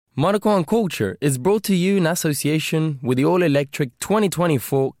Monocle on Culture is brought to you in association with the all-electric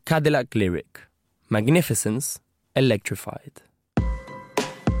 2024 Cadillac Lyriq. Magnificence electrified.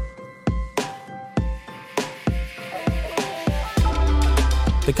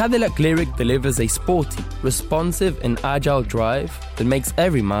 The Cadillac Lyriq delivers a sporty, responsive and agile drive that makes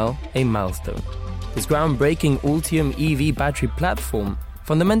every mile a milestone. This groundbreaking Ultium EV battery platform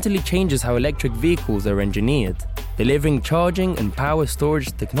fundamentally changes how electric vehicles are engineered, delivering charging and power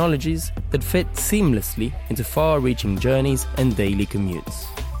storage technologies that fit seamlessly into far-reaching journeys and daily commutes.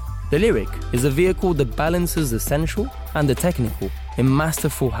 The Lyriq is a vehicle that balances the sensual and the technical in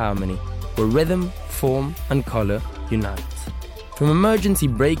masterful harmony, where rhythm, form and color unite. From emergency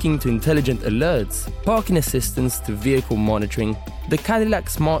braking to intelligent alerts, parking assistance to vehicle monitoring, the Cadillac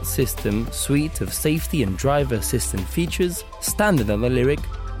Smart System suite of safety and driver assistant features standard on the Lyriq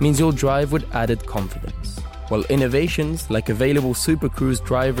means you'll drive with added confidence. While innovations like available Super Cruise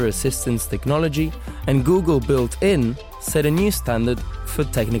driver assistance technology and Google built-in set a new standard for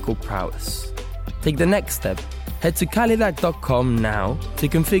technical prowess. Take the next step. Head to Cadillac.com now to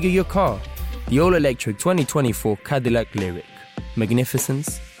configure your car. The all-electric 2024 Cadillac Lyriq.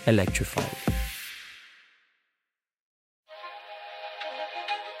 Magnificence electrified.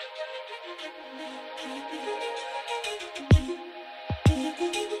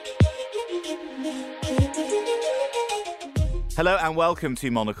 Hello and welcome to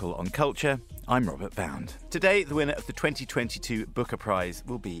Monocle on Culture. I'm Robert Bound. Today, the winner of the 2022 Booker Prize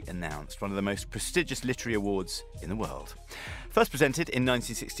will be announced, one of the most prestigious literary awards in the world. First presented in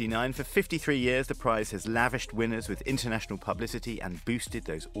 1969, for 53 years the prize has lavished winners with international publicity and boosted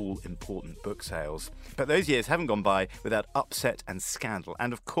those all-important book sales. But those years haven't gone by without upset and scandal,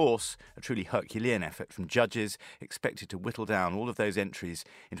 and of course, a truly Herculean effort from judges expected to whittle down all of those entries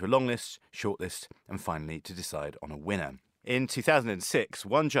into a long list, short list, and finally to decide on a winner. In 2006,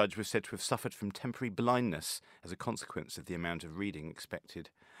 one judge was said to have suffered from temporary blindness as a consequence of the amount of reading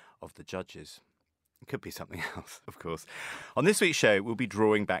expected of the judges. It could be something else, of course. On this week's show, we'll be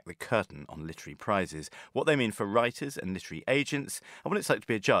drawing back the curtain on literary prizes, what they mean for writers and literary agents, and what it's like to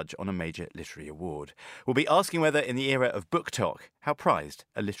be a judge on a major literary award. We'll be asking whether, in the era of book talk, how prized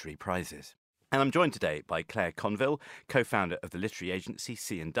a literary prize is. And I'm joined today by Claire Conville, co-founder of the literary agency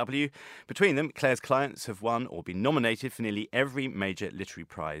C&W. Between them, Claire's clients have won or been nominated for nearly every major literary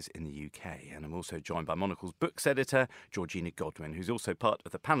prize in the UK. And I'm also joined by Monocle's books editor, Georgina Godwin, who's also part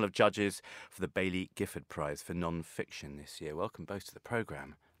of the panel of judges for the Baillie Gifford Prize for non-fiction this year. Welcome both to the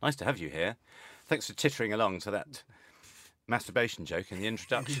programme. Nice to have you here. Thanks for tittering along to that masturbation joke in the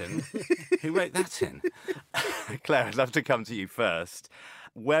introduction. Who wrote that in? Claire, I'd love to come to you first.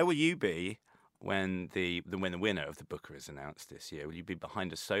 Where will you be when the winner of the Booker is announced this year? Will you be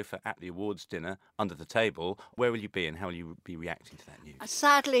behind a sofa at the awards dinner, under the table? Where will you be and how will you be reacting to that news?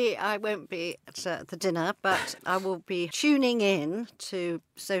 Sadly, I won't be at the dinner, but I will be tuning in to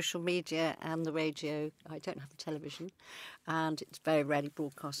social media and the radio. I don't have the television, and it's very rarely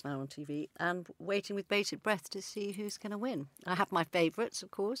broadcast now on TV, and waiting with bated breath to see who's going to win. I have my favourites,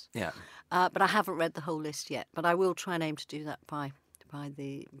 of course, but I haven't read the whole list yet, but I will try and aim to do that by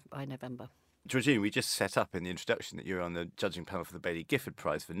November. Georgina, we just set up in the introduction that you're on the judging panel for the Baillie Gifford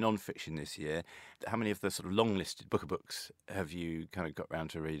Prize for non-fiction this year. How many of the sort of long-listed Booker books have you kind of got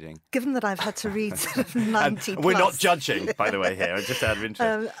round to reading? Given that I've had to read sort of 90 We're not judging, by the way, here, just out of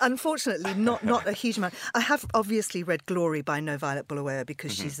interest. Unfortunately, not a huge amount. I have obviously read Glory by No Violet Bulawayo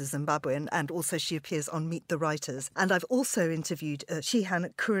because she's a Zimbabwean, and also she appears on Meet the Writers. And I've also interviewed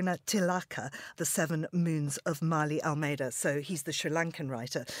Shihan Kurunatilaka, The Seven Moons of Mali Almeida. So he's the Sri Lankan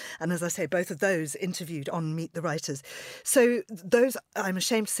writer. And as I say, both of those interviewed on Meet the Writers. So those, I'm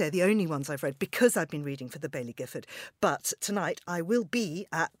ashamed to say, are the only ones I've read because I've been reading for the Baillie Gifford. But tonight I will be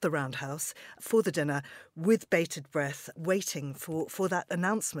at the Roundhouse for the dinner with bated breath, waiting for that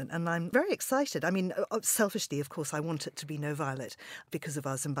announcement. And I'm very excited. I mean, selfishly, of course, I want it to be No Violet because of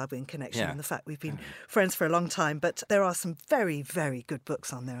our Zimbabwean connection and the fact we've been friends for a long time. But there are some very, very good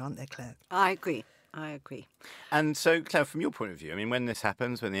books on there, aren't there, Claire? I agree. And so, Claire, from your point of view, I mean, when this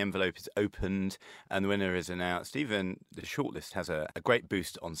happens, when the envelope is opened and the winner is announced, even the shortlist has a great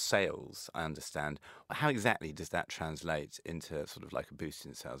boost on sales, I understand. How exactly does that translate into sort of like a boost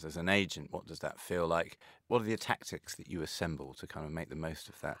in sales? As an agent, what does that feel like? What are the tactics that you assemble to kind of make the most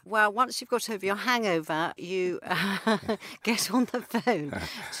of that? Well, once you've got over your hangover, you get on the phone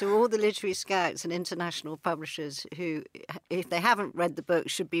to all the literary scouts and international publishers who, if they haven't read the book,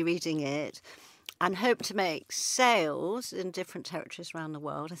 should be reading it, and hope to make sales in different territories around the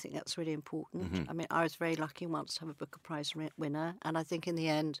world. I think that's really important. I mean, I was very lucky once to have a Booker Prize winner, and I think in the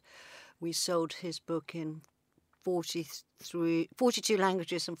end we sold his book in 42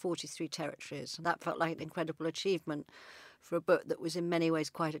 languages and 43 territories. That felt like an incredible achievement for a book that was in many ways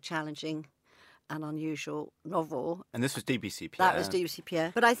quite a challenging and unusual novel. And this was DBC Pierre. That was DBC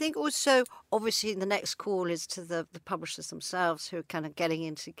Pierre. But I think also, obviously, the next call is to the publishers themselves, who are kind of getting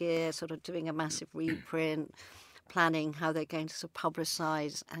into gear, sort of doing a massive reprint, planning how they're going to sort of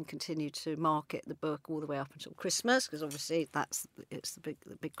publicise and continue to market the book all the way up until Christmas, because obviously it's the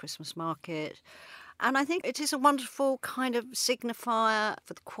big Christmas market. And I think it is a wonderful kind of signifier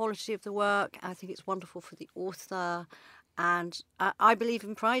for the quality of the work. I think it's wonderful for the author, and I believe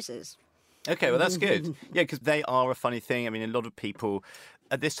in prizes. Okay, well, that's good. Yeah, because they are a funny thing. I mean, a lot of people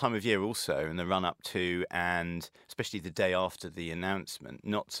at this time of year also, in the run-up to, and especially the day after the announcement,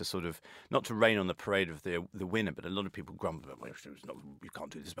 not to rain on the parade of the winner, but a lot of people grumble, well, you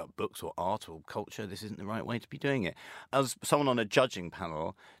can't do this about books or art or culture. This isn't the right way to be doing it. As someone on a judging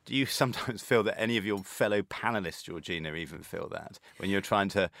panel, do you sometimes feel that any of your fellow panellists, Georgina, even feel that when you're trying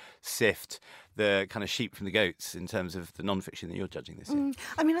to sift the kind of sheep from the goats in terms of the non-fiction that you're judging this year?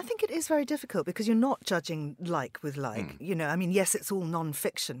 I mean, I think it is very difficult because you're not judging like with like. You know, I mean, yes, it's all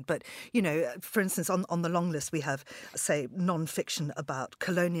non-fiction, but, you know, for instance, on the long list we have, say, non-fiction about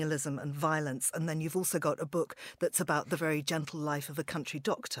colonialism and violence, and then you've also got a book that's about the very gentle life of a country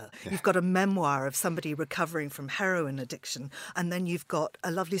doctor. Yeah. You've got a memoir of somebody recovering from heroin addiction, and then you've got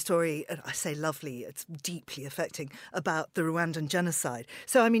a lovely story, I say lovely, it's deeply affecting, about the Rwandan genocide.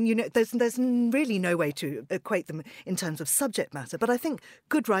 So, I mean, you know, there's really no way to equate them in terms of subject matter, but I think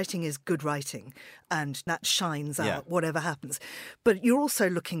good writing is good writing, and that shines out whatever happens. But you're also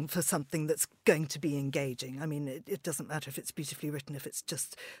looking for something that's going to be engaging. I mean, it doesn't matter if it's beautifully written, if it's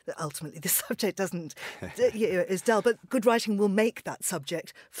just that ultimately the subject is dull, but good writing will make that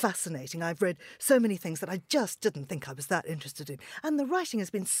subject fascinating. I've read so many things that I just didn't think I was that interested in, and the writing has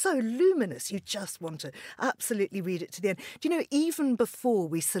been so luminous, you just want to absolutely read it to the end. Do you know, even before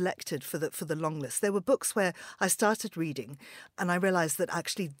we selected for the long list, there were books where I started reading and I realised that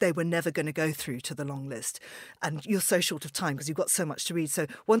actually they were never going to go through to the long list, and you're so short of time because you've got so much to read, so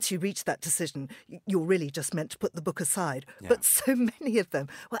once you reach that decision you're really just meant to put the book aside. But so many of them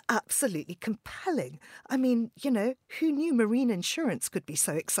were absolutely compelling. I mean, you know, who knew marine insurance could be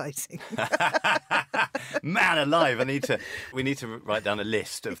so exciting? Man alive, we need to write down a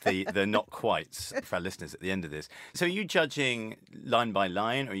list of the not quites for our listeners at the end of this. So are you judging line by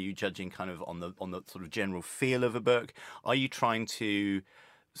line, or are you judging kind of on the sort of general feel of a book? Are you trying to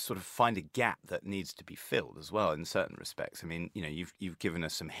sort of find a gap that needs to be filled as well in certain respects? I mean, you know, you've given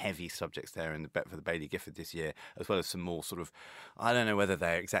us some heavy subjects there for the Baillie Gifford this year, as well as some more sort of, I don't know whether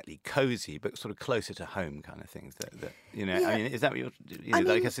they're exactly cosy, but sort of closer to home kind of things that you know, I mean, is that what you're,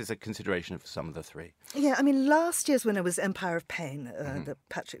 I guess it's a consideration for some of the three. Yeah, I mean, last year's winner was Empire of Pain, the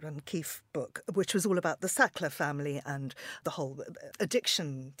Patrick Van Keefe book, which was all about the Sackler family and the whole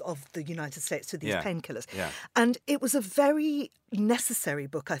addiction of the United States to these painkillers. Yeah. And it was a very necessary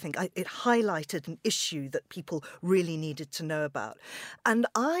book, I think. It highlighted an issue that people really needed to know about. And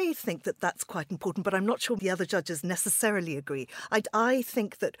I think that that's quite important, but I'm not sure the other judges necessarily agree. I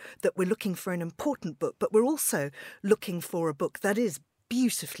think that we're looking for an important book, but we're also looking for a book that is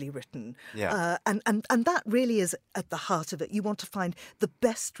beautifully written. Yeah. And that really is at the heart of it. You want to find the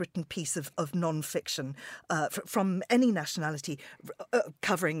best written piece of non-fiction from any nationality,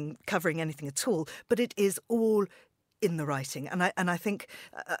 covering anything at all, but it is all in the writing. And I think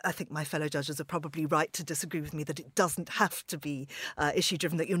my fellow judges are probably right to disagree with me that it doesn't have to be issue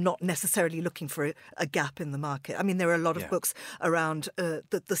driven, that you're not necessarily looking for a gap in the market. I mean, there are a lot of books around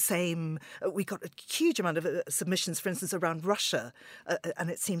the same. We got a huge amount of submissions, for instance, around Russia,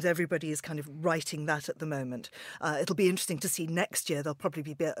 and it seems everybody is kind of writing that at the moment. It'll be interesting to see next year. There'll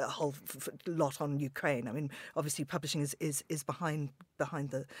probably be a whole lot on Ukraine. I mean, obviously publishing is behind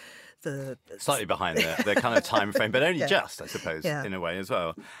the slightly behind the kind of time frame, but only just, I suppose, in a way as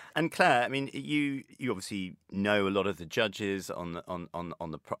well. And Claire, I mean, you obviously know a lot of the judges on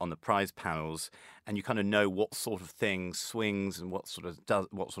the prize panels, and you kind of know what sort of thing swings and what sort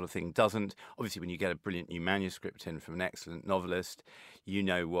of thing doesn't. Obviously, when you get a brilliant new manuscript in from an excellent novelist, you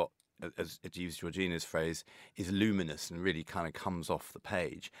know what, as to use Georgina's phrase, is luminous and really kind of comes off the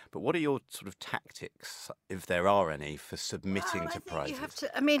page. But what are your sort of tactics, if there are any, for submitting to prizes? You have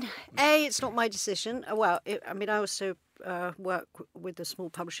to. I mean, it's not my decision. I also work with a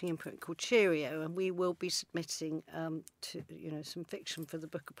small publishing imprint called Cheerio, and we will be submitting to some fiction for the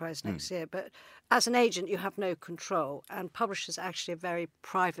Booker Prize next year. But as an agent, you have no control, and publishers actually are very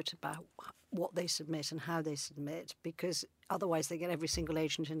private about what they submit and how they submit, because otherwise they get every single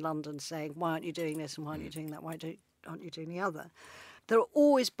agent in London saying, why aren't you doing this and why aren't you doing that, aren't you doing the other? There are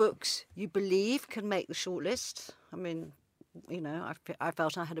always books you believe can make the shortlist. I mean, I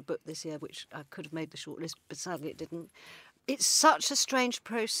felt I had a book this year which I could have made the shortlist, but sadly it didn't. It's such a strange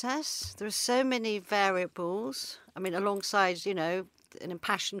process. There are so many variables. I mean, alongside, an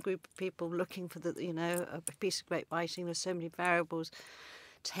impassioned group of people looking for a piece of great writing, there's so many variables.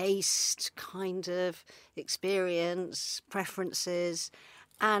 Taste, kind of, experience, preferences.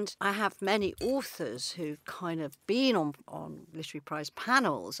 And I have many authors who've kind of been on literary prize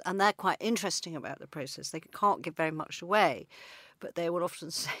panels, and they're quite interesting about the process. They can't give very much away, but they will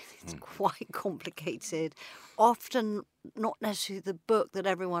often say it's quite complicated. Often not necessarily the book that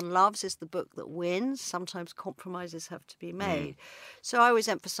everyone loves is the book that wins. Sometimes compromises have to be made. So I always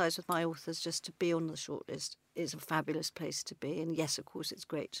emphasise with my authors just to be on the shortlist is a fabulous place to be. And yes, of course, it's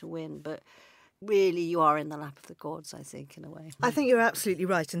great to win, but really you are in the lap of the gods, I think, in a way. I think you're absolutely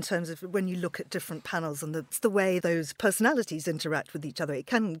right in terms of when you look at different panels and the way those personalities interact with each other. It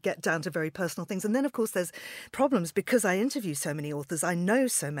can get down to very personal things. And then, of course, there's problems because I interview so many authors. I know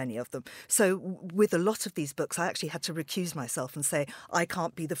so many of them. So with a lot of these books, I actually had to recuse myself and say, I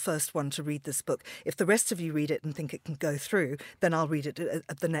can't be the first one to read this book. If the rest of you read it and think it can go through, then I'll read it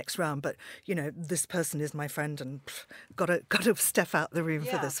at the next round. But, this person is my friend and got to step out the room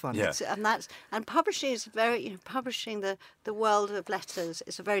for this one. Yeah. And publishing is publishing the world of letters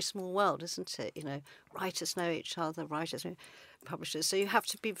is a very small world, isn't it? Writers know each other, writers know publishers. So you have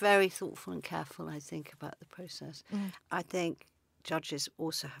to be very thoughtful and careful, I think, about the process. I think judges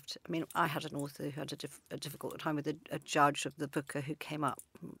also have to. I mean, I had an author who had a difficult time with a judge of the Booker who came up,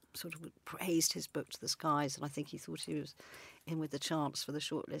 sort of praised his book to the skies, and I think he thought he was in with the chance for the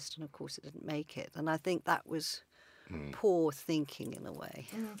shortlist, and of course it didn't make it. And I think that was poor thinking in a way.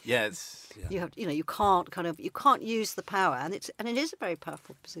 Yeah, you have, you can't use the power, and it is a very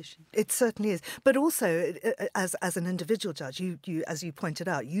powerful position. It certainly is. But also, as an individual judge, you as you pointed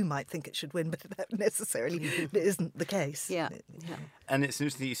out, you might think it should win, but that necessarily isn't the case. Yeah. And it's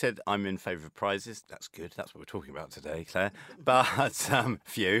interesting that you said I'm in favour of prizes. That's good. That's what we're talking about today, Claire. But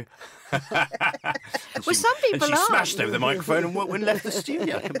few. Well, some people she aren't. smashed over the microphone and left the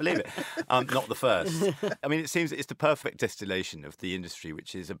studio. I can't believe it. Not the first. I mean, it seems that it's the perfect distillation of the industry,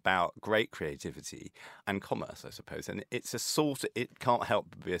 which is about great creativity and commerce, I suppose. And it's it can't help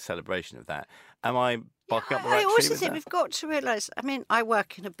but be a celebration of that. Am I barking up the right tree? I also with think that? we've got to realise, I mean, I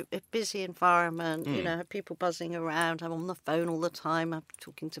work in a busy environment, have people buzzing around, I'm on the phone all the time, I'm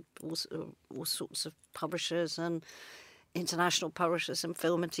talking to all sorts of publishers and international publishers and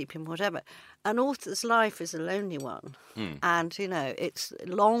film and TV and whatever. An author's life is a lonely one. And, it's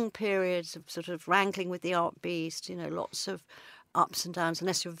long periods of sort of wrangling with the art beast, lots of ups and downs,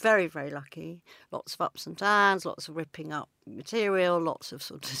 unless you're very, very lucky. Lots of ups and downs, lots of ripping up material, lots of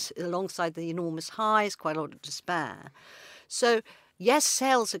sort of, alongside the enormous highs, quite a lot of despair. So, yes,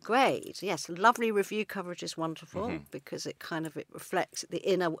 sales are great. Yes, lovely review coverage is wonderful because it reflects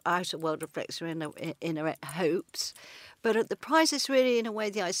the outer world reflects your inner hopes. But the prize is really, in a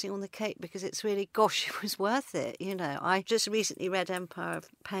way, the icing on the cake because it's really, gosh, it was worth it. I just recently read Empire of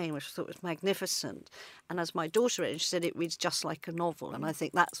Pain, which I thought was magnificent. And as my daughter read it, she said it reads just like a novel. And I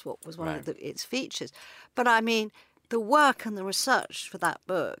think that's what was one of its features. But I mean, the work and the research for that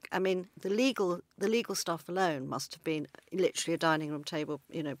book, I mean, the legal stuff alone must have been literally a dining room table,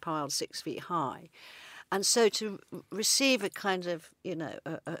 piled 6 feet high. And so to receive a kind of,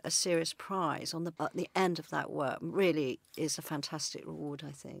 a serious prize at the end of that work really is a fantastic reward,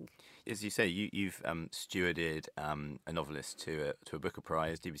 I think. As you say, you've stewarded a novelist to a Booker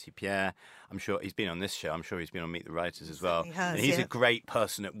Prize, DBC Pierre. I'm sure he's been on this show. I'm sure he's been on Meet the Writers as well. He has, and he's a great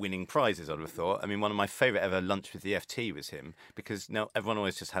person at winning prizes, I'd have thought. I mean, one of my favourite ever lunch with the FT was him because now everyone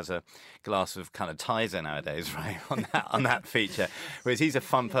always just has a glass of kind of Tizer nowadays, right, on that feature. Whereas he's a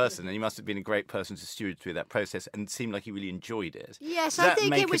fun person and he must have been a great person to steward through that process and seemed like he really enjoyed it. Yes, Does I that think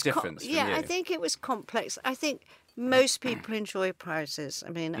make it was a difference for you? I think it was complex. I think most people enjoy prizes.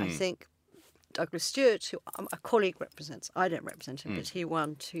 I mean, I think Douglas Stewart, who a colleague represents, I don't represent him, but he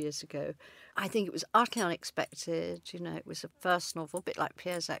won 2 years ago. I think it was utterly unexpected. It was a first novel, a bit like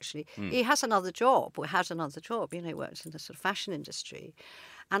Pierre's actually. He has another job, or had another job. He works in the sort of fashion industry.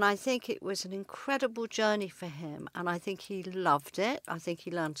 And I think it was an incredible journey for him. And I think he loved it. I think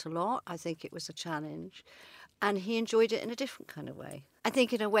he learnt a lot. I think it was a challenge. And he enjoyed it in a different kind of way. I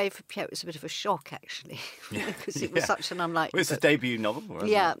think in a way for Pierre it was a bit of a shock, actually, because it was such an unlikely Well, it's his debut novel,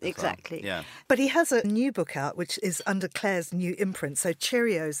 wasn't Yeah, it, as well? exactly. Yeah. But he has a new book out, which is under Claire's new imprint. So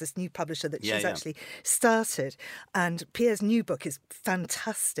Cheerios, this new publisher that she's actually started. And Pierre's new book is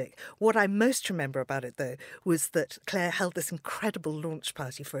fantastic. What I most remember about it, though, was that Claire held this incredible launch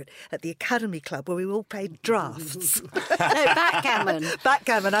party for it at the Academy Club, where we all played drafts. No, backgammon.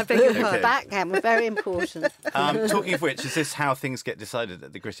 Backgammon, I beg your pardon. Okay. Backgammon, very important. Talking of which, is this how things get decided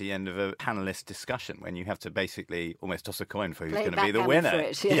at the gritty end of a panellist discussion, when you have to basically almost toss a coin for who's Play going to be the backgammon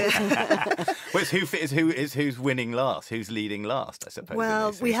winner? for it, Well, it's who's winning last, who's leading last, I suppose. Well,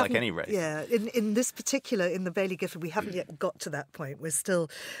 it's we like haven't. any race. Yeah, in this particular, in the Baillie Gifford, we haven't yet got to that point. We're still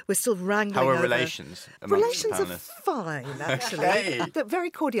wrangling. How are over. relations amongst Relations the are panellists? fine, actually. Hey. They're very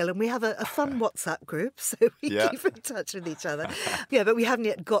cordial, and we have a fun WhatsApp group, so we Yeah. keep in touch with each other. Yeah, but we haven't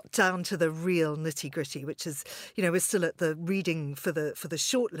yet got down to the real nitty gritty, which is, we're still at the reading for the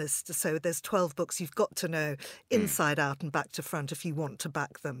shortlist. So there's 12 books you've got to know inside out and back to front if you want to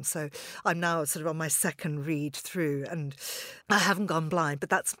back them. So I'm now sort of on my second read through, and I haven't gone blind,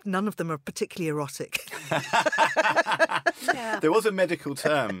 but none of them are particularly erotic. There was a medical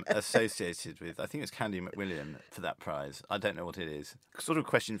term associated with, I think it was Candy McWilliam for that prize. I don't know what it is. Sort of a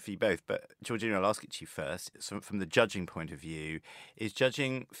question for you both, but Georgina, I'll ask it to you first. So from the judging point of view, is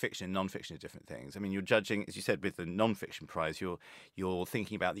judging fiction and non-fiction are different things? I mean, you're judging, as you said, with the non-fiction prize, you're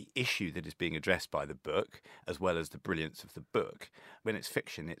thinking about the issue that is being addressed by the book, as well as the brilliance of the book. When it's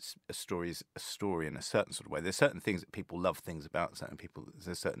fiction, it's a story in a certain sort of way. There's certain things that people love things about,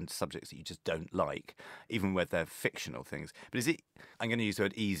 there's certain subjects that you just don't like, even where they're fictional things. But is it, I'm going to use the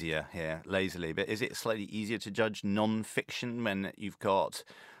word easier here, lazily, but is it slightly easier to judge non-fiction when you've got,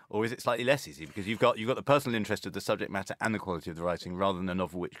 or is it slightly less easy because you've got the personal interest of the subject matter and the quality of the writing, rather than a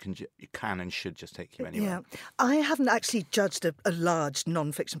novel which can and should just take you anywhere? Yeah, I haven't actually judged a large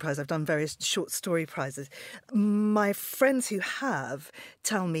non-fiction prize. I've done various short story prizes. My friends who have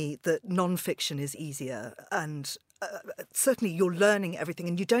tell me that non-fiction is easier, and certainly you're learning everything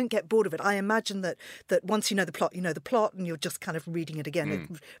and you don't get bored of it. I imagine that once you know the plot and you're just kind of reading it again.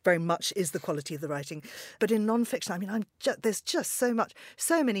 It very much is the quality of the writing. But in non-fiction, I mean, there's just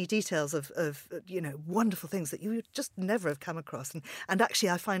so many details of wonderful things that you just never have come across. And actually,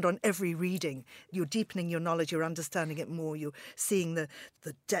 I find on every reading, you're deepening your knowledge, you're understanding it more, you're seeing the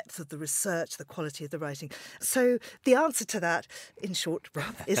depth of the research, the quality of the writing. So the answer to that, in short,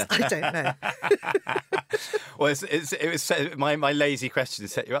 Rob, is I don't know. Well, it was my lazy question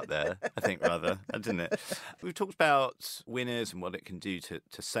set you up there, I think, rather, didn't it? We've talked about winners and what it can do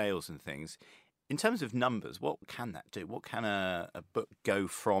to sales and things. In terms of numbers, what can that do? What can a book go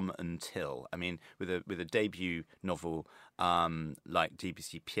from until? I mean, with a debut novel like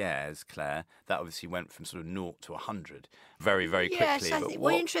DBC Pierre's, Claire, that obviously went from sort of 0 to 100 very, very quickly. Yes, I think.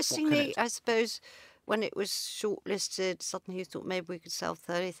 Well, interestingly, I suppose, when it was shortlisted, suddenly you thought maybe we could sell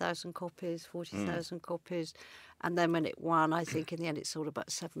 30,000 copies, 40,000 copies. And then when it won, I think in the end it sold about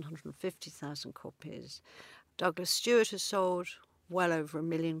 750,000 copies. Douglas Stewart has sold well over 1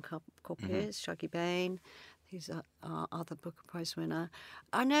 million copies. Shuggie Bain, he's our other Booker Prize winner.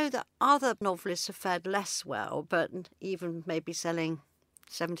 I know that other novelists have fared less well, but even maybe selling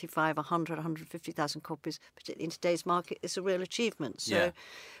 75, 100, 150,000 copies, particularly in today's market, is a real achievement. So,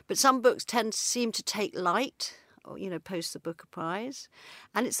 but some books seem to take light, post the Booker Prize.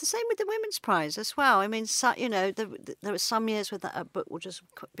 And it's the same with the Women's Prize as well. I mean, there are some years where a book will just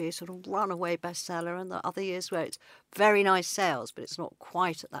be a sort of runaway bestseller, and there are other years where it's very nice sales, but it's not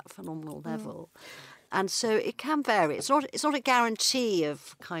quite at that phenomenal level. And so it can vary. It's not a guarantee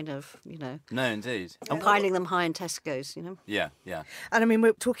of kind of, No, indeed. piling them high in Tesco's, Yeah, yeah. And I mean,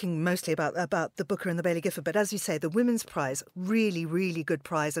 we're talking mostly about the Booker and the Baillie Gifford, but as you say, the Women's Prize, really, really good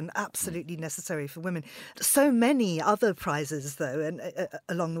prize and absolutely necessary for women. So many other prizes, though, and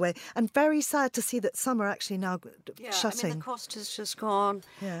along the way, and very sad to see that some are actually now shutting. I mean, the cost has just gone.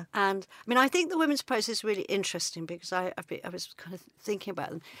 Yeah. And I mean, I think the Women's Prize is really interesting because I was kind of thinking about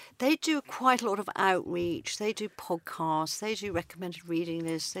them. They do quite a lot of outreach. They do podcasts. They do recommended reading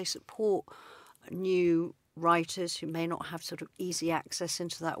lists. They support new writers who may not have sort of easy access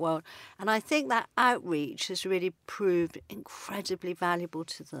into that world. And I think that outreach has really proved incredibly valuable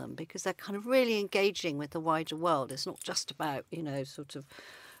to them because they're kind of really engaging with the wider world. It's not just about, sort of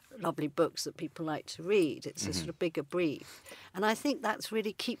lovely books that people like to read. It's a sort of bigger brief. And I think that's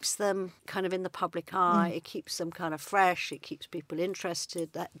really keeps them kind of in the public eye. It keeps them kind of fresh. It keeps people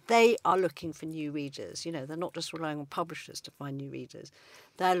interested that they are looking for new readers. They're not just relying on publishers to find new readers.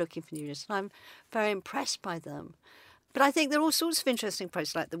 They're looking for new readers. And I'm very impressed by them. But I think there are all sorts of interesting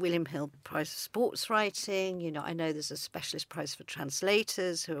prizes, like the William Hill Prize for Sports Writing. I know there's a specialist prize for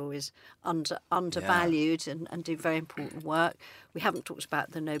translators who are always undervalued and do very important work. We haven't talked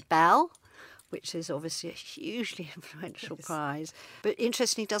about the Nobel, which is obviously a hugely influential prize. But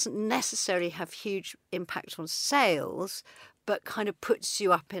interestingly, doesn't necessarily have huge impact on sales, but kind of puts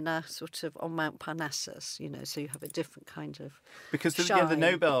you up in a sort of on Mount Parnassus, so you have a different kind of because the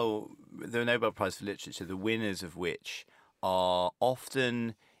Nobel Prize for Literature, the winners of which are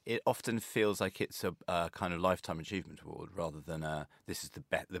often. It often feels like it's a kind of lifetime achievement award rather than this is the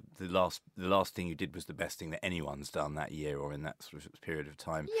last thing you did was the best thing that anyone's done that year or in that sort of period of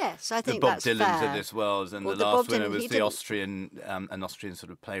time. Yes, I think the Bob that's Dylan's fair. of this world, and Well, the last winner was an Austrian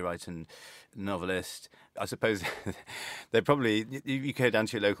sort of playwright and novelist. I suppose they probably you go down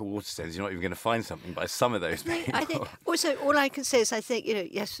to your local Waterstones, you're not even going to find something by some of those people. I think also all I can say is I think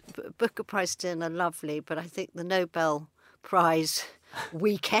yes, Booker Prize dinner lovely, but I think the Nobel Prize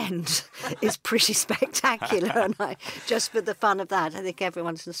weekend is pretty spectacular, and just for the fun of that, I think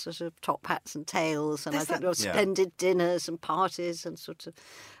everyone's in sort of top hats and tails, and I think there are splendid dinners and parties, and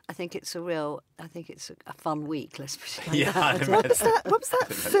I think it's a fun week. Let's put it like that. What was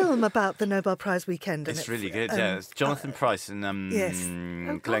that film about the Nobel Prize weekend? It's really good. It's Jonathan Pryce and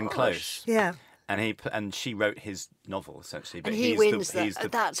Glenn Close. Yeah. And she wrote his novel essentially. But and he wins that.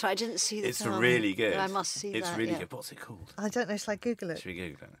 That's right. I didn't see the film. It's really good. I must see that. It's really good. What's it called? I don't know. Shall I Google it? Should we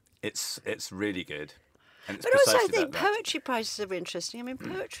Google it? It's really good. And it's but also, I think that. poetry prizes are interesting. I mean,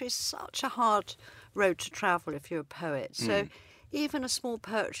 poetry is such a hard road to travel if you're a poet. So even a small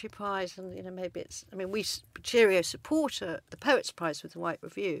poetry prize, and maybe it's. I mean, we Cheerio support the Poets Prize with the White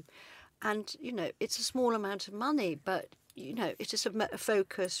Review, and it's a small amount of money, but. It is a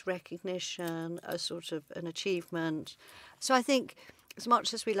focus, recognition, a sort of an achievement. So I think as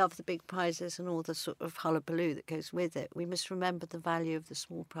much as we love the big prizes and all the sort of hullabaloo that goes with it, we must remember the value of the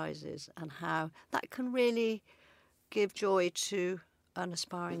small prizes and how that can really give joy to an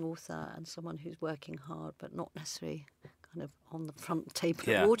aspiring author and someone who's working hard but not necessarily kind of on the front table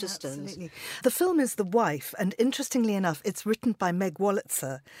at Waterstones. Absolutely. The film is The Wife, and interestingly enough, it's written by Meg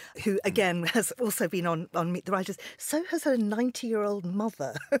Wolitzer, who, again, has also been on Meet the Writers. So has her 90-year-old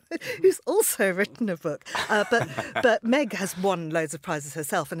mother, who's also written a book. But Meg has won loads of prizes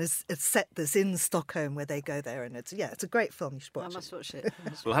herself and is set this in Stockholm where they go there. And it's a great film. You should watch it. I must watch it.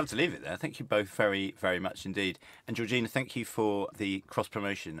 We'll have to leave it there. Thank you both very, very much indeed. And Georgina, thank you for the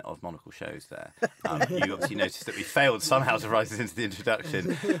cross-promotion of Monocle shows there. You obviously noticed that we failed somehow to write it into the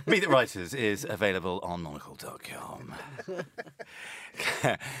introduction. Meet the Writers is available on monocle.com.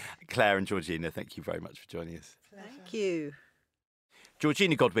 Claire and Georgina, thank you very much for joining us. Thank you.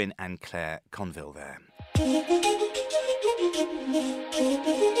 Georgina Godwin and Claire Conville there.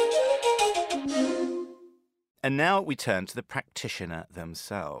 And now we turn to the practitioner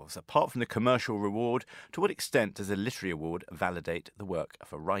themselves. Apart from the commercial reward, to what extent does a literary award validate the work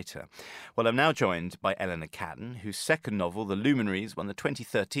of a writer? Well, I'm now joined by Eleanor Catton, whose second novel, The Luminaries, won the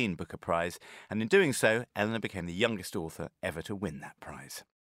 2013 Booker Prize, and in doing so, Eleanor became the youngest author ever to win that prize.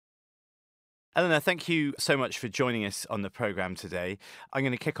 Eleanor, thank you so much for joining us on the programme today. I'm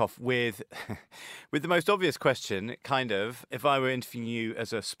going to kick off with the most obvious question, kind of. If I were interviewing you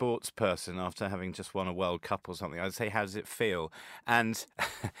as a sports person after having just won a World Cup or something, I'd say, how does it feel? And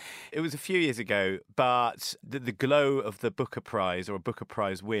it was a few years ago, but the glow of the Booker Prize or a Booker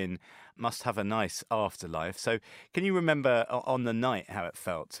Prize win must have a nice afterlife. So can you remember on the night how it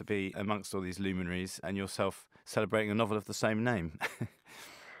felt to be amongst all these luminaries and yourself celebrating a novel of the same name?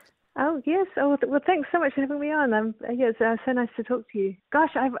 Oh, yes. Oh, well, thanks so much for having me on. It's so nice to talk to you. Gosh,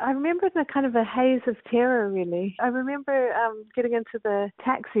 I remember in a kind of a haze of terror, really. I remember getting into the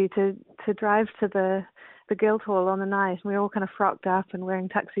taxi to drive to the Guildhall on the night, and we were all kind of frocked up and wearing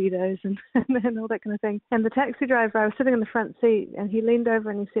tuxedos and all that kind of thing. And the taxi driver, I was sitting in the front seat, and he leaned over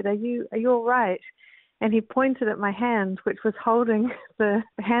and he said, Are you all right? And he pointed at my hand, which was holding the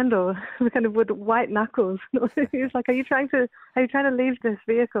handle, kind of with white knuckles. He was like, "Are you trying to leave this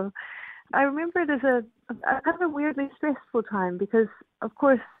vehicle?" I remember it as a kind of a weirdly stressful time because, of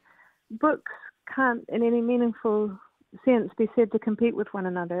course, books can't, in any meaningful sense, be said to compete with one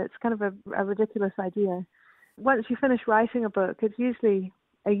another. It's kind of a ridiculous idea. Once you finish writing a book, it's usually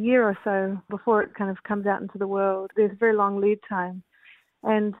a year or so before it kind of comes out into the world. There's a very long lead time.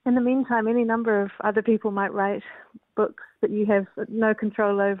 And in the meantime, any number of other people might write books that you have no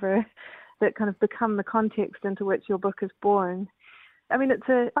control over that kind of become the context into which your book is born. I mean, it's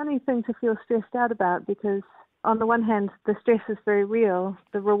a funny thing to feel stressed out about because on the one hand, the stress is very real.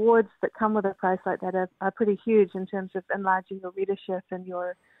 The rewards that come with a prize like that are pretty huge in terms of enlarging your readership and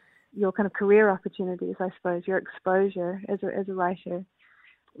your your kind of career opportunities, I suppose, your exposure as a writer.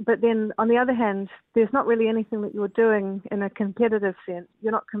 But then, on the other hand, there's not really anything that you're doing in a competitive sense.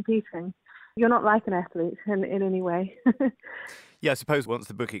 You're not competing. You're not like an athlete in any way. Yeah, I suppose once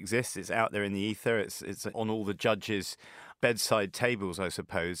the book exists, it's out there in the ether. It's on all the judges' bedside tables, I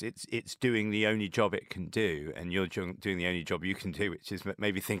suppose. It's doing the only job it can do, and you're doing the only job you can do, which is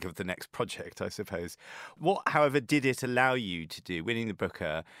maybe think of the next project, I suppose. What, however, did it allow you to do, winning the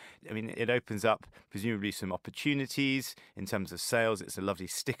Booker? I mean, it opens up presumably some opportunities in terms of sales. It's a lovely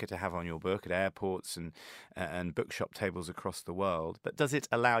sticker to have on your book at airports and bookshop tables across the world. But does it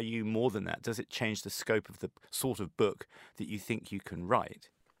allow you more than that? Does it change the scope of the sort of book that you think you can write?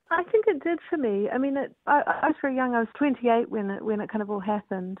 I think it did for me. I mean, I was very young. I was 28 when it kind of all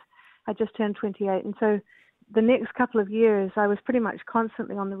happened. I just turned 28. And so the next couple of years, I was pretty much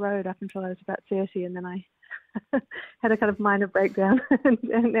constantly on the road up until I was about 30. And then I had a kind of minor breakdown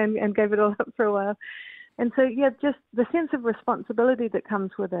and gave it all up for a while. And so, yeah, just the sense of responsibility that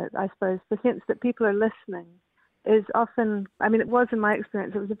comes with it, I suppose, the sense that people are listening is often, I mean, it was in my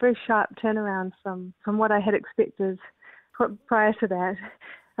experience, it was a very sharp turnaround from what I had expected prior to that.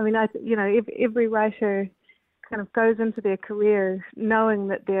 I mean, every writer kind of goes into their career knowing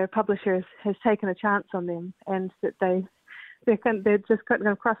that their publisher has taken a chance on them and that they're just kind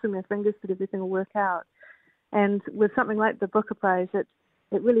of crossing their fingers that everything will work out. And with something like the Booker Prize, it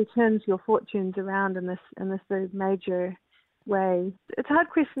really turns your fortunes around in this very major way. It's a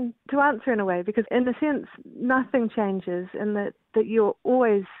hard question to answer in a way because in a sense nothing changes in that you're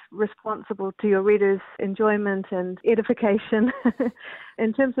always responsible to your readers' enjoyment and edification.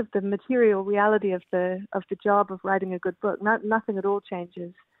 In terms of the material reality of the job of writing a good book, nothing at all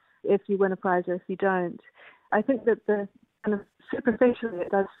changes if you win a prize or if you don't. I think that the kind of superficially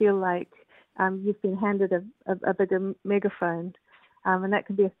it does feel like you've been handed a bigger megaphone, and that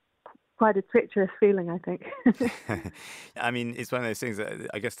can be quite a treacherous feeling, I think. I mean, it's one of those things that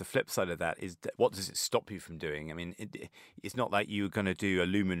I guess the flip side of that is what does it stop you from doing? I mean, it's not like you're going to do a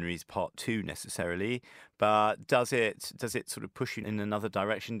Luminaries Part 2 necessarily, but does it sort of push you in another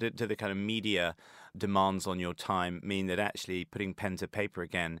direction? Do the kind of media demands on your time mean that actually putting pen to paper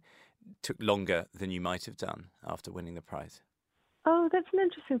again took longer than you might have done after winning the prize? Oh, that's an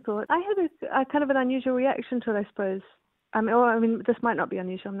interesting thought. I had a kind of an unusual reaction to it, I suppose. I mean, this might not be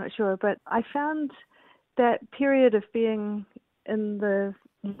unusual, I'm not sure, but I found that period of being in the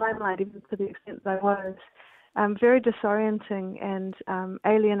limelight, even to the extent that I was, very disorienting and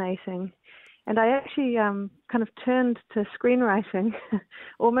alienating. And I actually kind of turned to screenwriting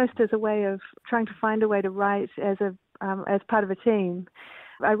almost as a way of trying to find a way to write as part of a team.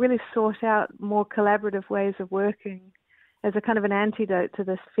 I really sought out more collaborative ways of working as a kind of an antidote to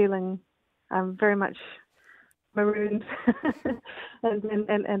this feeling very much marooned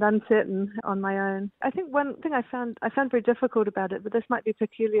and uncertain on my own. I think one thing I found very difficult about it, but this might be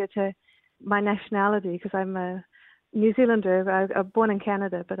peculiar to my nationality because I'm a New Zealander. I'm born in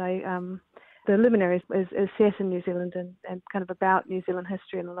Canada, but the Luminaries is set in New Zealand and kind of about New Zealand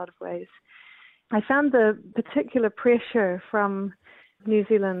history in a lot of ways. I found the particular pressure from New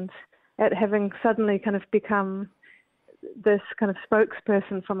Zealand at having suddenly kind of become this kind of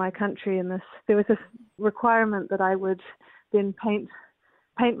spokesperson for my country, and there was this requirement that I would then paint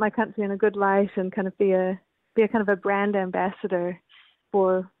my country in a good light and kind of be a kind of a brand ambassador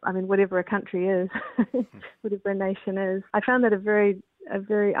for, I mean, whatever a country is, whatever a nation is. I found that a very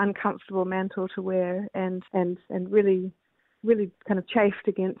uncomfortable mantle to wear, and really kind of chafed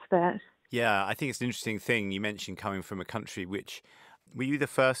against that. Yeah, I think it's an interesting thing. You mentioned coming from a country which. Were you the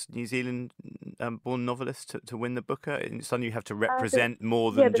first New Zealand-born novelist to win the Booker? And suddenly you have to represent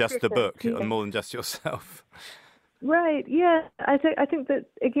more than just the book, and more than just yourself. Right. Yeah. I think that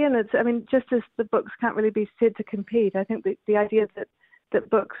again, just as the books can't really be said to compete. I think the idea that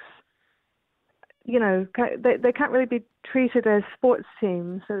books, they can't really be treated as sports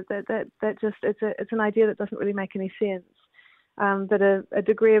teams. So that just it's an idea that doesn't really make any sense. That a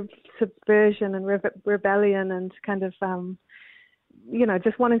degree of subversion and rebellion and kind of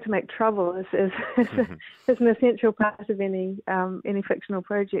just wanting to make trouble is an essential part of any fictional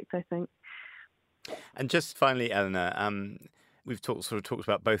project, I think. And just finally, Eleanor, we've talked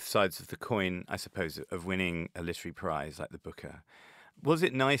about both sides of the coin, I suppose, of winning a literary prize like the Booker. Was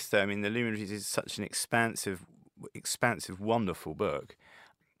it nice, though? I mean, The Luminaries is such an expansive, wonderful book,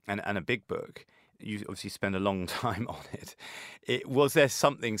 and a big book. You obviously spend a long time on it. Was there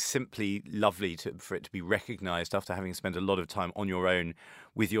something simply lovely for it to be recognised after having spent a lot of time on your own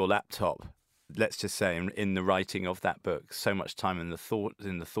with your laptop let's just say, in the writing of that book, so much time in the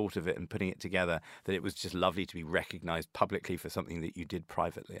thought of it and putting it together, that it was just lovely to be recognised publicly for something that you did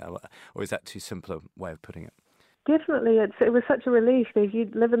privately? Or is that too simple a way of putting it? Definitely. It was such a relief. You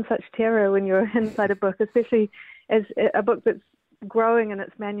live in such terror when you're inside a book, especially as a book that's growing in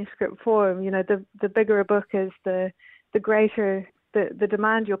its manuscript form. You know, the bigger a book is, the greater the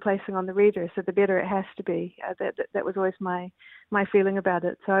demand you're placing on the reader, so the better it has to be. That was always my feeling about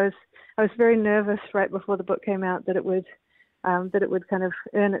it. So I was very nervous right before the book came out that it would kind of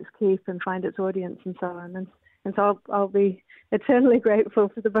earn its keep and find its audience and so on. And so I'll be eternally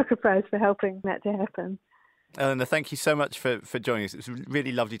grateful for the Booker Prize for helping that to happen. Eleanor, thank you so much for joining us. It was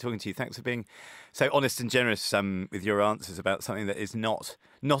really lovely talking to you. Thanks for being so honest and generous with your answers about something that is not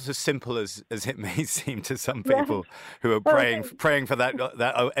as simple as it may seem to some people who are praying for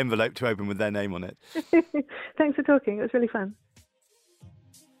that envelope to open with their name on it. Thanks for talking. It was really fun.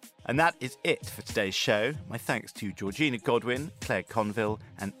 And that is it for today's show. My thanks to Georgina Godwin, Claire Conville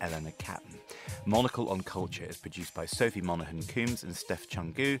and Eleanor Catton. Monocle on Culture is produced by Sophie Monaghan-Coombs and Steph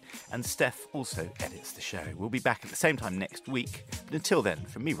Chungu, and Steph also edits the show. We'll be back at the same time next week, but until then,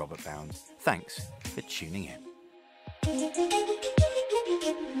 from me, Robert Bound, thanks for tuning in.